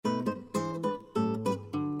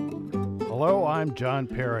Hello, I'm John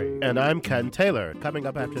Perry. And I'm Ken Taylor. Coming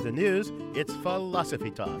up after the news, it's Philosophy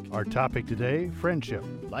Talk. Our topic today, friendship.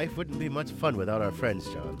 Life wouldn't be much fun without our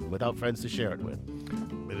friends, John, without friends to share it with.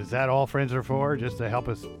 But is that all friends are for, just to help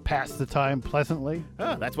us pass the time pleasantly?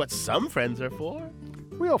 That's what some friends are for.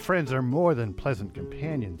 Real friends are more than pleasant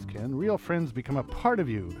companions, Ken. Real friends become a part of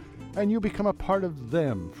you, and you become a part of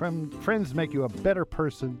them. Friends make you a better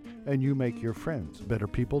person, and you make your friends better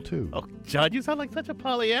people too. Oh, John, you sound like such a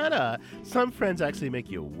Pollyanna. Some friends actually make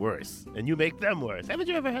you worse, and you make them worse. Haven't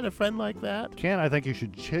you ever had a friend like that? Ken, I think you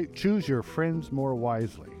should choose your friends more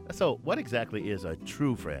wisely. So, what exactly is a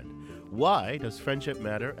true friend? Why does friendship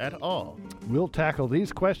matter at all? We'll tackle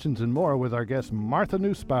these questions and more with our guest Martha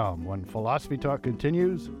Nussbaum when Philosophy Talk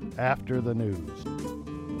continues after the news.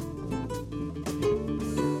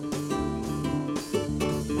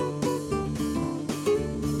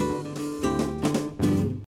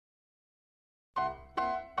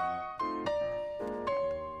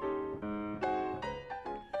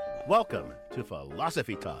 Welcome to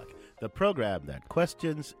Philosophy Talk, the program that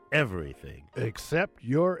questions everything. Except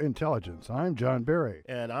your intelligence. I'm John Berry.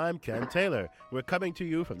 And I'm Ken Taylor. We're coming to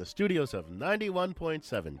you from the studios of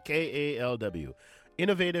 91.7 KALW,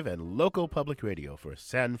 innovative and local public radio for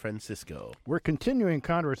San Francisco. We're continuing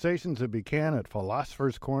conversations that began at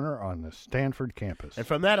Philosopher's Corner on the Stanford campus. And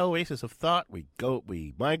from that oasis of thought, we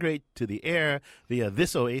migrate to the air via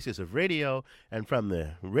this oasis of radio. And from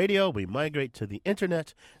the radio, we migrate to the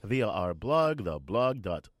internet via our blog, the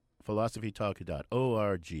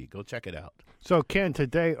blog.philosophytalk.org. Go check it out. So, Ken,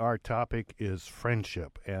 today our topic is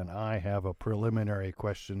friendship, and I have a preliminary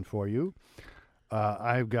question for you.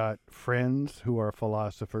 I've got friends who are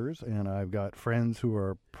philosophers, and I've got friends who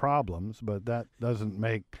are problems, but that doesn't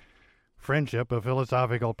make friendship a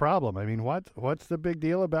philosophical problem. I mean, what's the big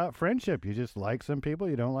deal about friendship? You just like some people,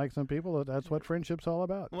 you don't like some people. That's what friendship's all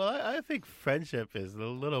about. Well, I think friendship is a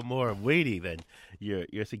little more weighty than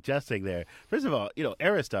you're suggesting there. First of all,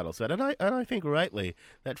 Aristotle said, and I think rightly,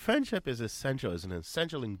 that friendship is an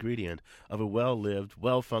essential ingredient of a well-lived,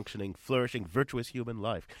 well-functioning, flourishing, virtuous human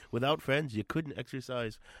life. Without friends, you couldn't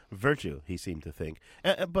exercise virtue, he seemed to think.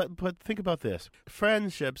 But think about this.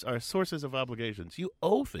 Friendships are sources of obligations. You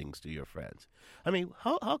owe things to your friends. I mean,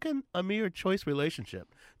 how can a mere choice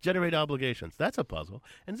relationship generate obligations? That's a puzzle.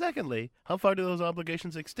 And secondly, how far do those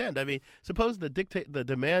obligations extend? I mean, suppose the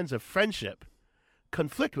demands of friendship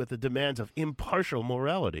conflict with the demands of impartial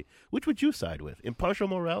morality. Which would you side with, impartial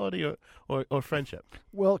morality or friendship?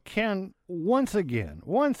 Well, Ken, once again,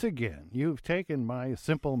 you've taken my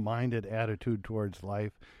simple-minded attitude towards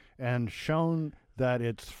life and shown that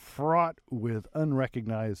it's fraught with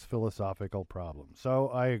unrecognized philosophical problems. So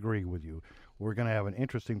I agree with you. We're going to have an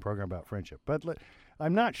interesting program about friendship. But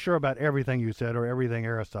I'm not sure about everything you said or everything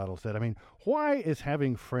Aristotle said. I mean, why is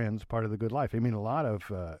having friends part of the good life? I mean, a lot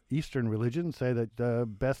of Eastern religions say that the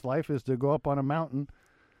best life is to go up on a mountain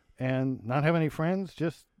and not have any friends,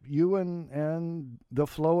 just you and the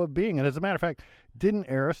flow of being. And as a matter of fact, didn't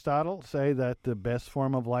Aristotle say that the best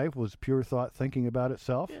form of life was pure thought thinking about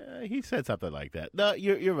itself? Yeah, he said something like that. No,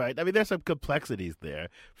 you're right. I mean, there's some complexities there.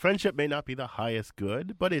 Friendship may not be the highest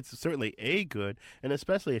good, but it's certainly a good, and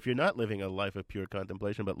especially if you're not living a life of pure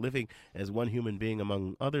contemplation, but living as one human being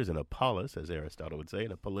among others in a polis, as Aristotle would say,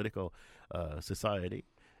 in a political society,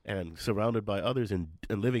 and surrounded by others and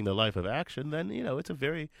living the life of action, then, it's a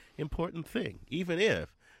very important thing, even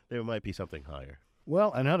if there might be something higher.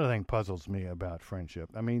 Well, another thing puzzles me about friendship.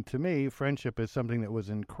 I mean, to me, friendship is something that was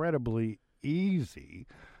incredibly easy.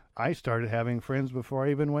 I started having friends before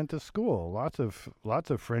I even went to school. Lots of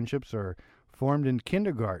friendships are formed in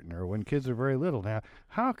kindergarten or when kids are very little. Now,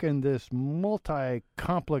 how can this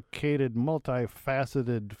multi-complicated,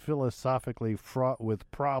 multifaceted, philosophically fraught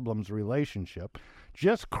with problems relationship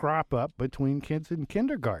just crop up between kids in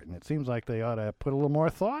kindergarten? It seems like they ought to put a little more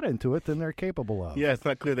thought into it than they're capable of. Yeah, it's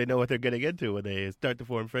not clear they know what they're getting into when they start to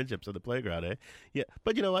form friendships on the playground, eh? Yeah,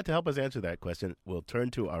 but you know what? To help us answer that question, we'll turn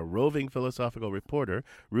to our roving philosophical reporter,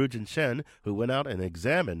 Rujin Shen, who went out and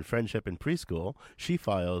examined friendship in preschool. She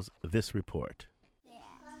files this report.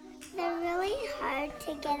 They're really hard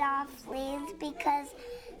to get off leaves because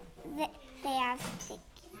they are sticky.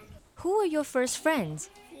 Who were your first friends?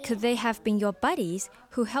 Could they have been your buddies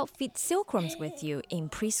who helped feed silkworms with you in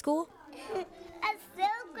preschool? A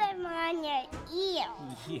silkworm on your ear.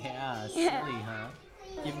 Yeah, silly, huh?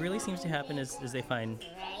 It really seems to happen as they find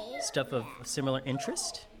stuff of similar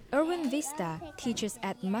interest. Erwin Vista teaches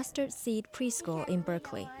at Mustard Seed Preschool in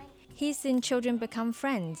Berkeley. He's seen children become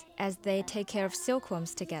friends as they take care of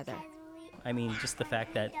silkworms together. I mean, just the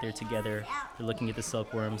fact that they're together, they're looking at the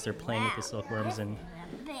silkworms, they're playing with the silkworms and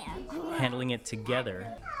handling it together.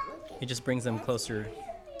 it just brings them closer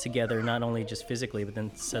together, not only just physically, but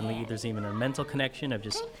then suddenly there's even a mental connection of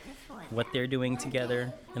just what they're doing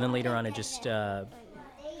together. And then later on it just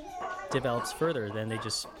develops further. Then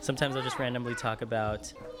sometimes they'll just randomly talk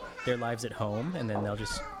about their lives at home, and then they'll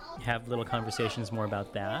just have little conversations more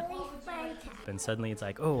about that. And suddenly it's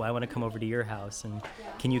like, oh, I want to come over to your house, and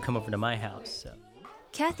can you come over to my house? So.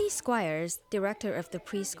 Kathy Squires, director of the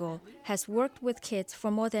preschool, has worked with kids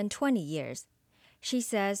for more than 20 years. She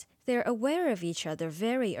says they're aware of each other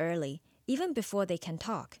very early, even before they can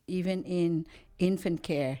talk. Even in infant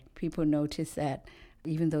care, people notice that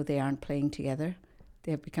even though they aren't playing together,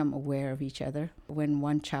 they have become aware of each other. When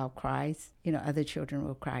one child cries, other children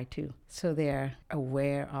will cry too. So they're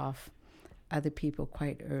aware of other people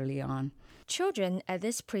quite early on. Children at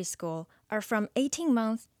this preschool are from 18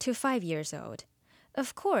 months to 5 years old.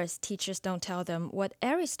 Of course, teachers don't tell them what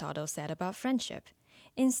Aristotle said about friendship.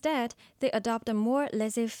 Instead, they adopt a more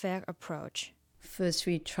laissez-faire approach. First,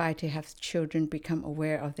 we try to have children become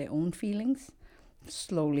aware of their own feelings.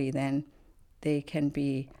 Slowly, then, they can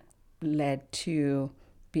be led to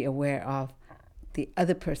be aware of the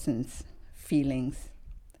other person's feelings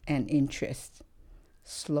and interests.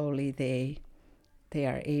 Slowly, they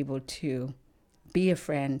are able to be a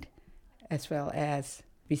friend as well as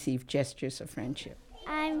receive gestures of friendship.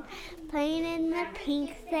 I'm playing in the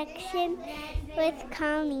pink section with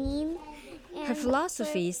Colleen. Her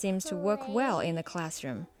philosophy seems to work well in the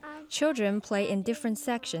classroom. Children play in different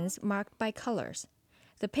sections marked by colors.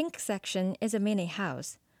 The pink section is a mini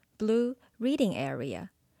house, blue, reading area,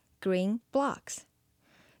 green, blocks.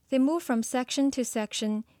 They move from section to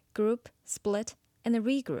section, group, split, and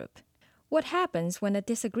regroup. What happens when a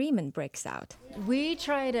disagreement breaks out? We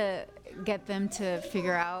try to get them to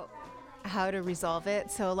figure out how to resolve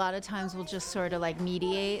it. So a lot of times we'll just sort of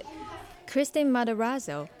mediate. Kristen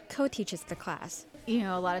Matarazzo co-teaches the class.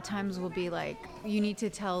 A lot of times we'll be like, you need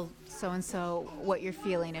to tell so-and-so what you're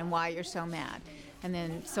feeling and why you're so mad. And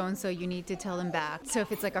then so-and-so, you need to tell them back. So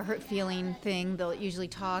if it's like a hurt feeling thing, they'll usually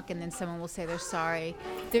talk, and then someone will say they're sorry.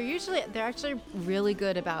 They're actually really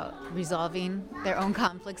good about resolving their own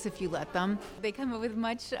conflicts if you let them. They come up with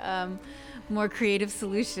much more creative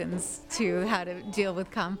solutions to how to deal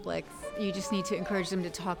with conflicts. You just need to encourage them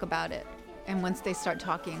to talk about it. And once they start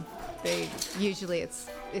talking,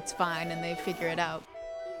 it's fine and they figure it out.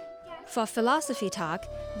 For Philosophy Talk,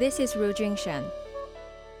 this is Ru Junshen.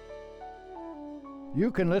 You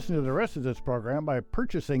can listen to the rest of this program by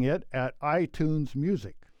purchasing it at iTunes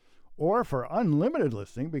Music. Or for unlimited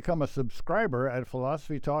listening, become a subscriber at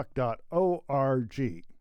philosophytalk.org.